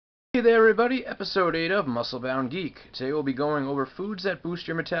Hey there everybody, episode 8 of Muscle-Bound Geek. Today we'll be going over foods that boost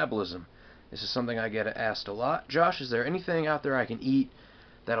your metabolism. This is something I get asked a lot. Josh, is there anything out there I can eat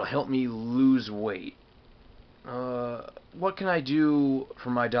that'll help me lose weight? What can I do for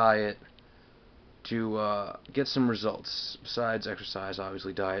my diet to get some results? Besides exercise,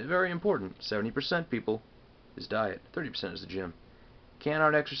 obviously diet, very important. 70% people is diet, 30% is the gym.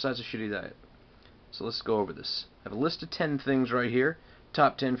 Cannot exercise a shitty diet. So let's go over this. I have a list of 10 things right here.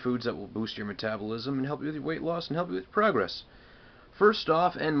 Top 10 foods that will boost your metabolism and help you with your weight loss and help you with progress. First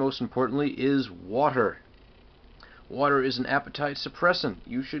off, and most importantly, is water. Water is an appetite suppressant.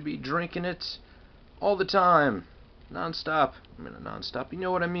 You should be drinking it all the time. Non-stop. I mean, non-stop, you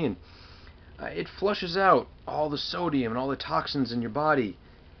know what I mean. It flushes out all the sodium and all the toxins in your body.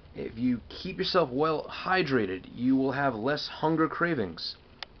 If you keep yourself well hydrated, you will have less hunger cravings.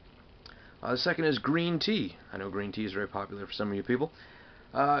 The second is green tea. I know green tea is very popular for some of you people.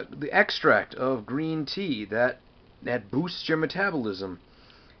 The extract of green tea that boosts your metabolism,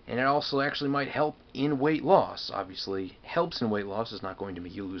 and it also actually might help in weight loss. Obviously, helps in weight loss. Is not going to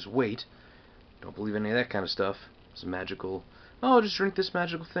make you lose weight. Don't believe any of that kind of stuff. It's magical. Oh, just drink this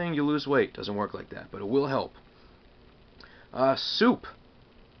magical thing, you lose weight. Doesn't work like that, but it will help. Soup.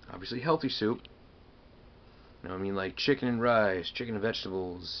 Obviously, healthy soup. You know what I mean, like chicken and rice, chicken and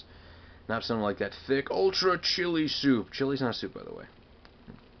vegetables. Not something like that thick, ultra chili soup. Chili's not a soup, by the way.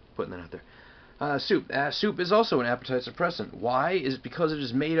 Putting that out there. Soup is also an appetite suppressant. Why? Is it because it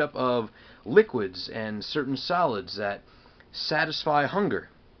is made up of liquids and certain solids that satisfy hunger.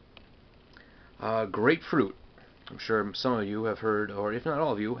 Grapefruit. I'm sure some of you have heard, or if not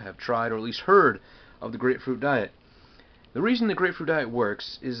all of you, have tried or at least heard of the grapefruit diet. The reason the grapefruit diet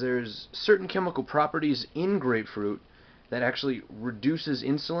works is there's certain chemical properties in grapefruit that actually reduces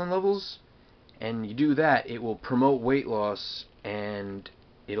insulin levels, and you do that, it will promote weight loss and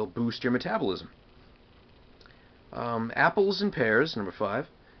it'll boost your metabolism. Apples and pears, number 5.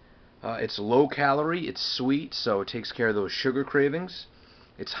 It's low calorie, it's sweet, so it takes care of those sugar cravings.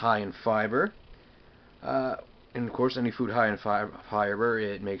 It's high in fiber. And of course, any food high in fiber,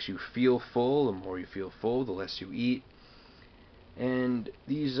 it makes you feel full. The more you feel full, the less you eat. And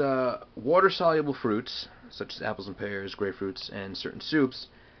these water-soluble fruits, such as apples and pears, grapefruits, and certain soups,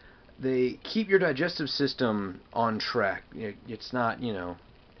 they keep your digestive system on track. It's not,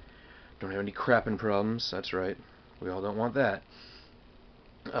 don't have any crapping problems. That's right. We all don't want that.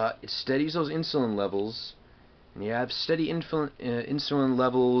 It steadies those insulin levels. When you have steady insulin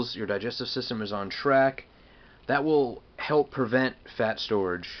levels, your digestive system is on track. That will help prevent fat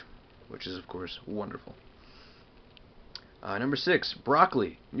storage, which is, of course, wonderful. Number 6,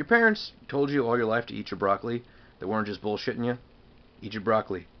 broccoli. Your parents told you all your life to eat your broccoli. They weren't just bullshitting you. Eat your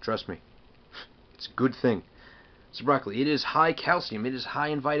broccoli. Trust me. It's a good thing. So broccoli, it is high calcium, it is high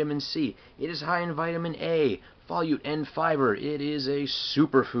in vitamin C, it is high in vitamin A, folate, and fiber. It is a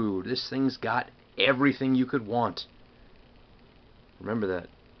superfood. This thing's got everything you could want. Remember that.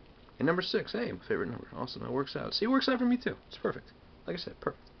 And number 6, hey, my favorite number. Awesome, that works out. See, it works out for me too. It's perfect. Like I said,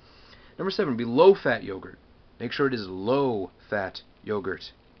 perfect. Number 7 would be low-fat yogurt. Make sure it is low-fat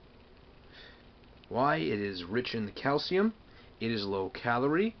yogurt. Why? It is rich in the calcium. It is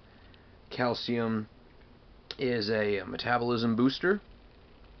low-calorie. Calcium is a metabolism booster.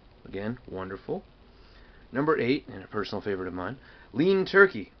 Again, wonderful. Number 8, and a personal favorite of mine, lean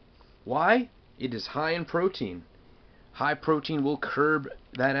turkey. Why? It is high in protein. High protein will curb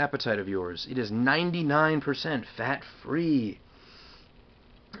that appetite of yours. It is 99% fat-free.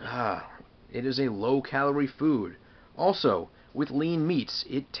 It is a low-calorie food. Also, with lean meats,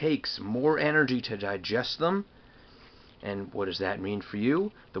 it takes more energy to digest them. And what does that mean for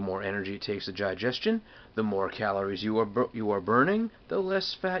you? The more energy it takes to digestion, the more calories you are burning, the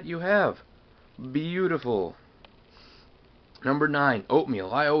less fat you have. Beautiful. Number 9,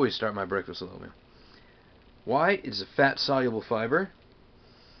 oatmeal. I always start my breakfast with oatmeal. Why? It's a fat-soluble fiber.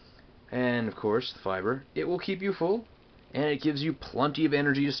 And, of course, the fiber, it will keep you full, and it gives you plenty of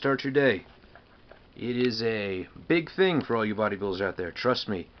energy to start your day. It is a big thing for all you bodybuilders out there. Trust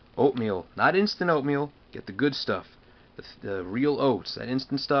me. Oatmeal. Not instant oatmeal. Get the good stuff. The real oats. That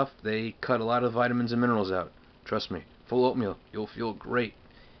instant stuff, they cut a lot of vitamins and minerals out. Trust me. Full oatmeal. You'll feel great.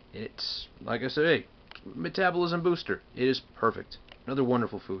 It's, like I said, hey, metabolism booster. It is perfect. Another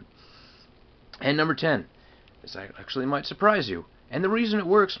wonderful food. And number 10. This actually might surprise you. And the reason it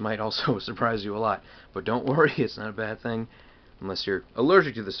works might also surprise you a lot. But don't worry, it's not a bad thing. Unless you're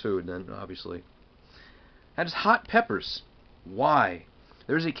allergic to this food, then obviously. That is hot peppers. Why?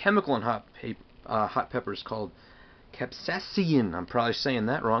 There's a chemical in hot peppers called capsaicin. I'm probably saying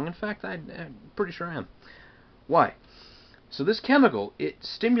that wrong. In fact, I'm pretty sure I am. Why? So this chemical, it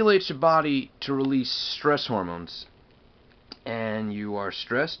stimulates your body to release stress hormones. And you are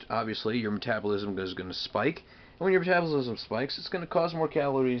stressed, obviously your metabolism is going to spike. And when your metabolism spikes, it's going to cause more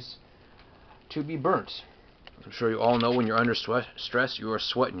calories to be burnt. I'm sure you all know when you're under stress, you are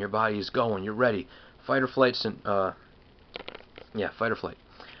sweating, your body is going, you're ready. Fight or flight, fight or flight.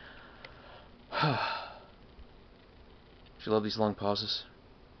 Do you love these long pauses?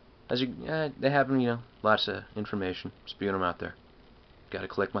 They happen, lots of information, spewing them out there. Gotta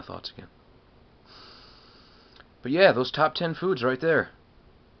collect my thoughts again. But yeah, those top 10 foods right there.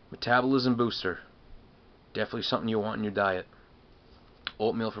 Metabolism booster. Definitely something you want in your diet.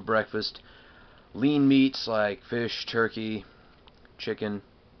 Oatmeal for breakfast. Lean meats like fish, turkey, chicken.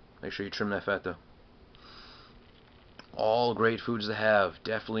 Make sure you trim that fat though. All great foods to have.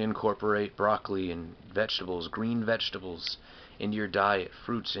 Definitely incorporate broccoli and vegetables, green vegetables into your diet,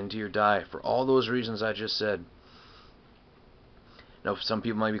 fruits into your diet for all those reasons I just said. Now, some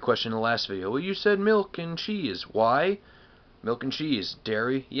people might be questioning the last video. Well, you said milk and cheese. Why? Milk and cheese.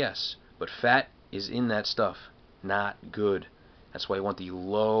 Dairy, yes. But fat is in that stuff. Not good. That's why you want the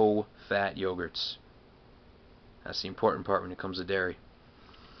low-fat yogurts. That's the important part when it comes to dairy.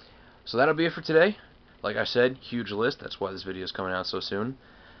 So that'll be it for today. Like I said, huge list. That's why this video is coming out so soon.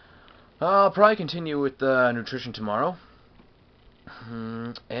 I'll probably continue with nutrition tomorrow.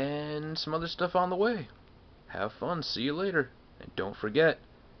 And some other stuff on the way. Have fun. See you later. And don't forget,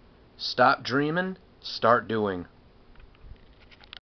 stop dreaming, start doing.